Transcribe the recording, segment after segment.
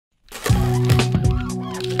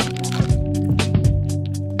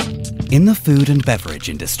In the food and beverage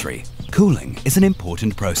industry, cooling is an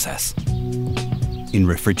important process. In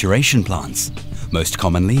refrigeration plants, most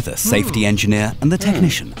commonly the safety engineer and the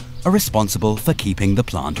technician are responsible for keeping the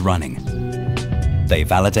plant running. They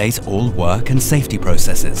validate all work and safety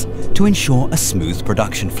processes to ensure a smooth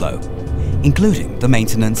production flow, including the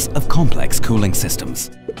maintenance of complex cooling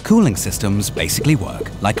systems. Cooling systems basically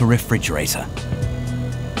work like a refrigerator.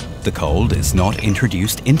 The cold is not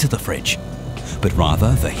introduced into the fridge, but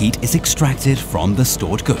rather the heat is extracted from the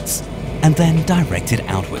stored goods and then directed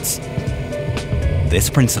outwards. This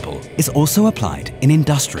principle is also applied in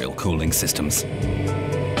industrial cooling systems.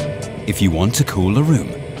 If you want to cool a room,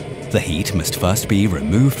 the heat must first be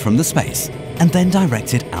removed from the space and then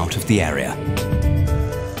directed out of the area.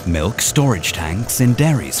 Milk storage tanks in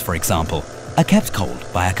dairies, for example, are kept cold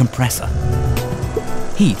by a compressor.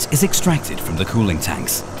 Heat is extracted from the cooling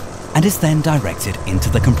tanks and is then directed into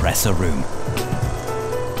the compressor room.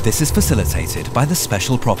 This is facilitated by the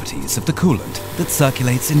special properties of the coolant that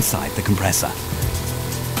circulates inside the compressor.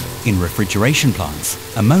 In refrigeration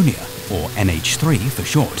plants, ammonia, or NH3 for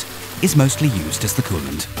short, is mostly used as the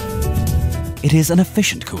coolant. It is an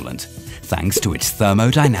efficient coolant thanks to its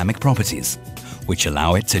thermodynamic properties, which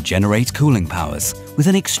allow it to generate cooling powers with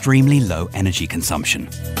an extremely low energy consumption.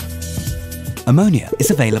 Ammonia is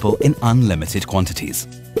available in unlimited quantities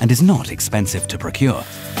and is not expensive to procure.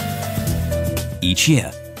 Each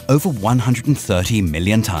year, over 130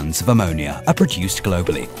 million tons of ammonia are produced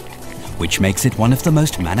globally, which makes it one of the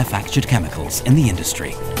most manufactured chemicals in the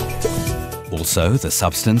industry. Also, the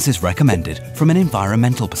substance is recommended from an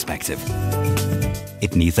environmental perspective.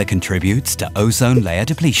 It neither contributes to ozone layer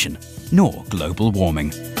depletion nor global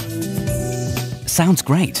warming. Sounds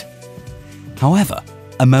great. However,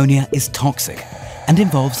 ammonia is toxic and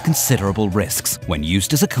involves considerable risks when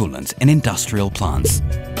used as a coolant in industrial plants.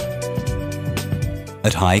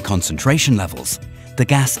 At high concentration levels, the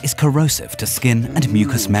gas is corrosive to skin and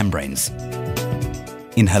mucous membranes.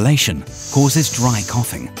 Inhalation causes dry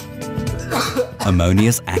coughing.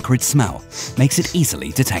 Ammonia's acrid smell makes it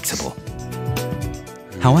easily detectable.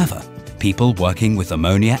 However, people working with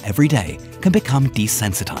ammonia every day can become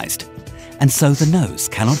desensitized, and so the nose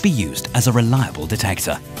cannot be used as a reliable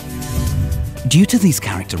detector. Due to these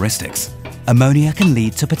characteristics, ammonia can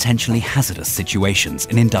lead to potentially hazardous situations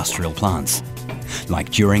in industrial plants, like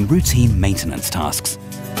during routine maintenance tasks.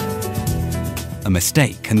 A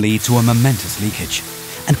mistake can lead to a momentous leakage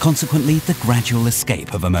and consequently the gradual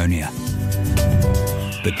escape of ammonia.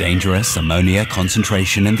 The dangerous ammonia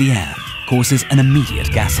concentration in the air causes an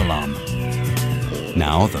immediate gas alarm.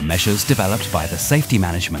 Now the measures developed by the safety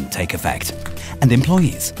management take effect, and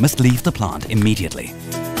employees must leave the plant immediately.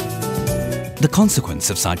 The consequence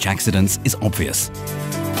of such accidents is obvious.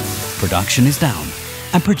 Production is down,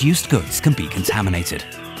 and produced goods can be contaminated,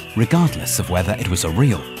 regardless of whether it was a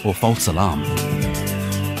real or false alarm.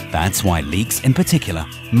 That's why leaks in particular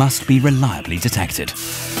must be reliably detected.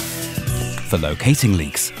 For locating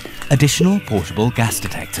leaks, additional portable gas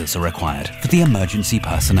detectors are required for the emergency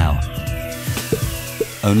personnel.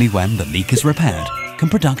 Only when the leak is repaired can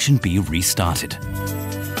production be restarted.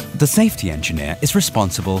 The safety engineer is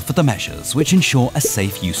responsible for the measures which ensure a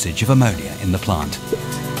safe usage of ammonia in the plant.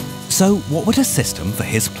 So what would a system for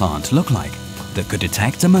his plant look like that could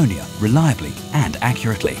detect ammonia reliably and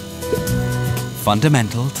accurately?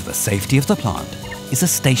 Fundamental to the safety of the plant is a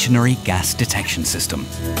stationary gas detection system.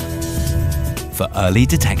 For early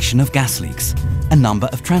detection of gas leaks, a number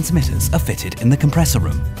of transmitters are fitted in the compressor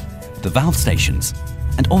room, the valve stations,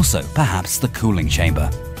 and also perhaps the cooling chamber.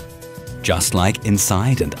 Just like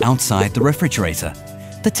inside and outside the refrigerator,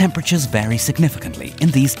 the temperatures vary significantly in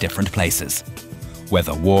these different places.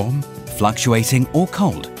 Whether warm, fluctuating or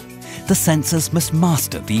cold, the sensors must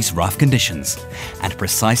master these rough conditions and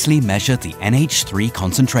precisely measure the NH3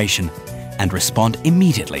 concentration and respond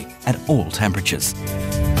immediately at all temperatures.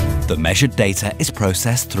 The measured data is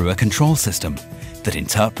processed through a control system that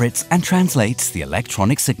interprets and translates the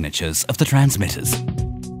electronic signatures of the transmitters.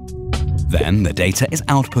 Then the data is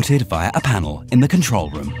outputted via a panel in the control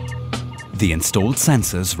room. The installed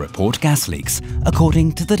sensors report gas leaks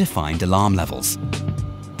according to the defined alarm levels.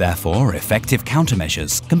 Therefore, effective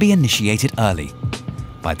countermeasures can be initiated early,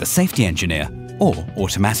 by the safety engineer or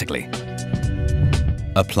automatically.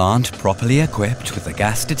 A plant properly equipped with a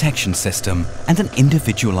gas detection system and an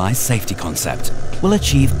individualized safety concept will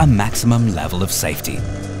achieve a maximum level of safety.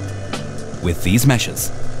 With these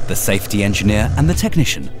measures, the safety engineer and the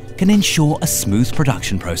technician can ensure a smooth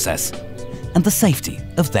production process and the safety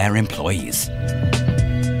of their employees.